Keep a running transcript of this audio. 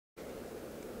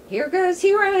Here goes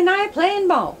Hero and I playing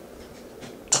ball.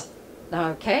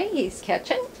 Okay, he's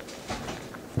catching.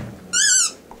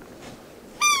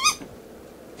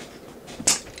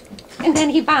 And then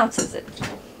he bounces it.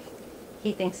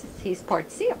 He thinks he's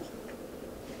part seal.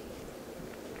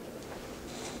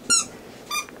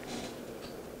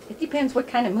 It depends what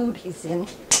kind of mood he's in.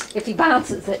 If he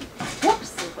bounces it.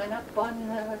 Whoops, it went up on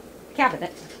the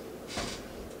cabinet.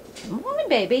 Come on,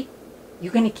 baby. You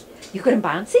gonna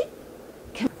bounce it?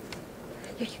 Come.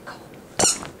 Here you go.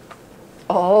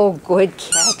 Oh, good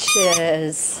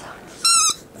catches.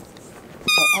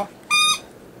 Uh-oh.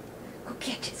 Good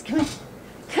catches. Come here.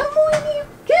 Come on here.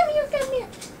 Come here. Come here.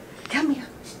 Come here.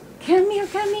 Come here.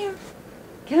 Come here.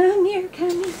 Come here.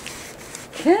 Come here.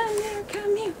 Come here.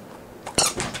 Come here.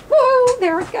 Whoa,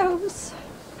 there it goes.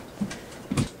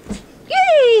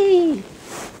 Yay!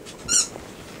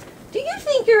 Do you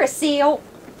think you're a seal?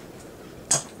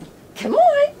 Come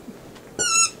on.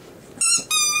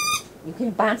 You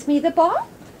can bounce me the ball?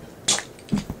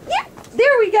 Yeah,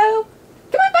 there we go.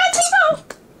 Come on, bounce me the ball.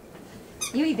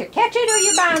 You either catch it or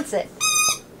you bounce it.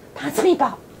 Bounce me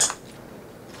ball.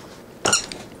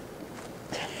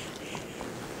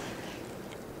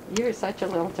 You're such a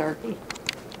little turkey.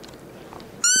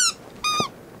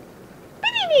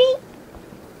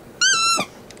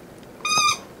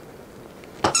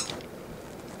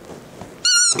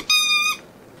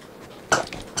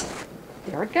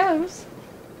 There it goes.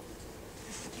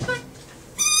 Come on.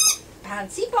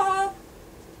 Bouncy ball.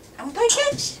 I'm going to play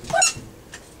catch.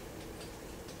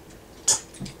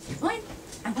 Come on.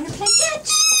 I'm going to play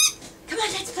catch. Come on,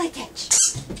 let's play catch.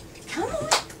 Come on.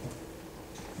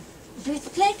 Let's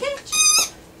play catch.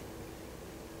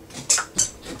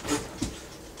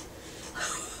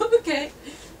 Okay.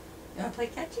 You want to play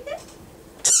catch again?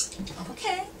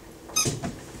 Okay.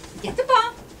 Get the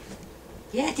ball.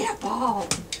 Get that ball.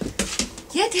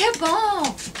 Get that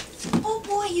ball. Oh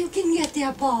boy, you can get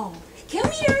that ball.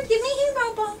 Come here. Give me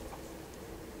hero ball.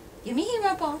 Give me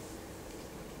hero ball.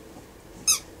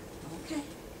 Okay.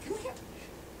 Come here.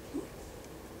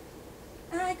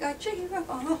 I got your hero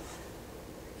ball.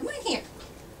 Come on here.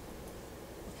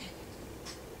 Okay.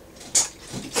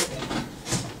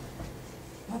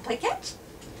 Want to play catch?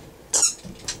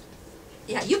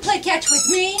 Yeah, you play catch with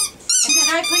me, and then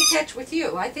I play catch with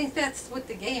you. I think that's what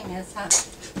the game is, huh?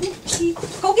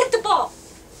 Go get the ball.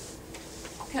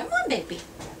 Come on, baby.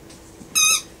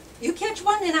 You catch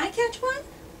one and I catch one?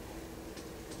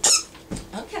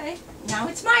 Okay, now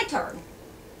it's my turn.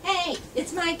 Hey,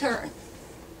 it's my turn.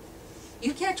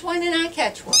 You catch one and I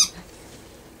catch one.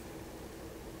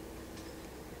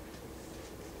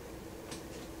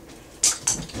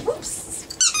 Oops.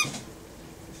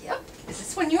 Yep. Is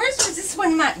this one yours or is this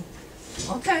one mine?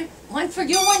 Okay, one for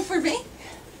you, one for me.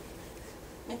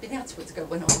 Maybe that's what's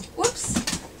going on. Whoops.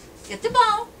 Get the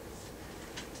ball.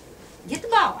 Get the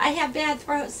ball. I have bad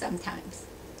throws sometimes.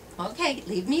 Okay,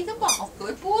 leave me the ball.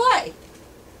 Good boy.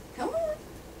 Come on.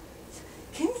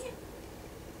 Come here.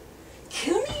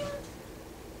 Come here.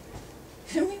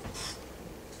 Come here.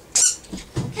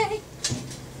 Okay.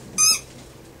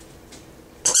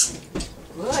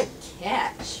 Good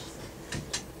catch.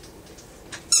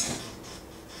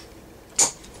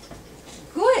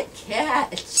 Good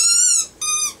catch.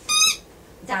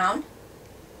 Down.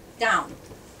 Down.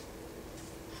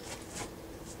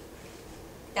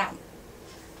 Down.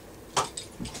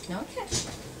 Okay.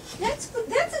 That's good.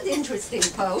 That's an interesting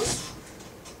pose.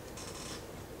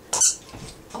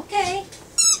 Okay.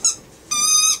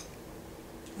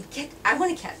 I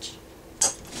want to catch.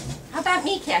 How about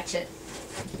me catch it?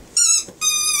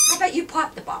 How about you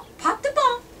pop the ball? Pop the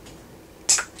ball.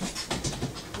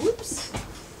 Whoops.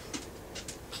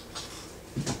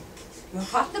 You want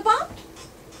to pop the ball?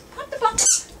 Pop the ball.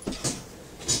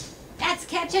 That's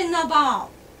catching the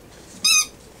ball.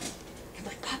 Come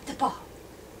on, pop the ball.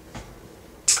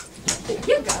 There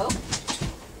you go.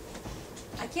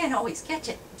 I can't always catch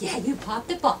it. Yeah, you pop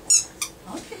the ball.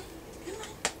 Okay, come on.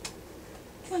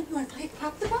 Come on, you want to play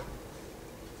pop the ball?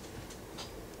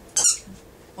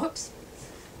 Whoops.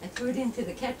 I threw it into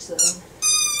the catch zone.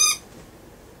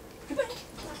 Come on.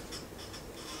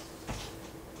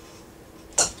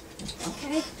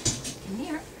 Okay, come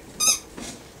here.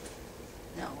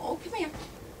 No, come here.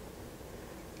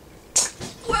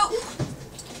 Whoa!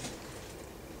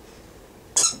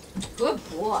 Good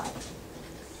boy.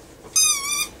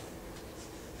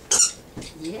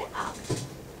 Yeah.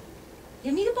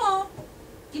 Give me the ball.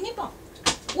 Give me the ball.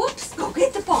 Whoops, go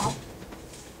get the ball.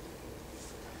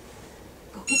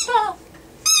 Go get the ball.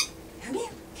 Come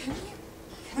here, come here,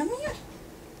 come here.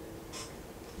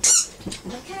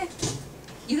 Okay.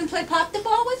 You can play pop the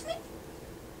ball with me?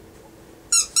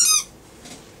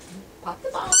 Pop the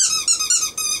ball.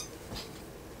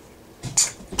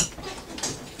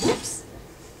 Whoops.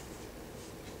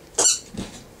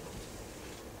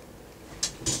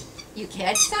 You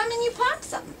catch some and you pop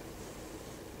some.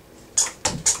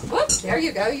 Whoop, there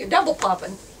you go. You're double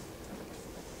popping.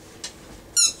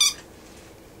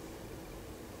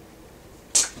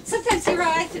 Sometimes you're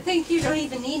right to think you don't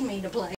even need me to play.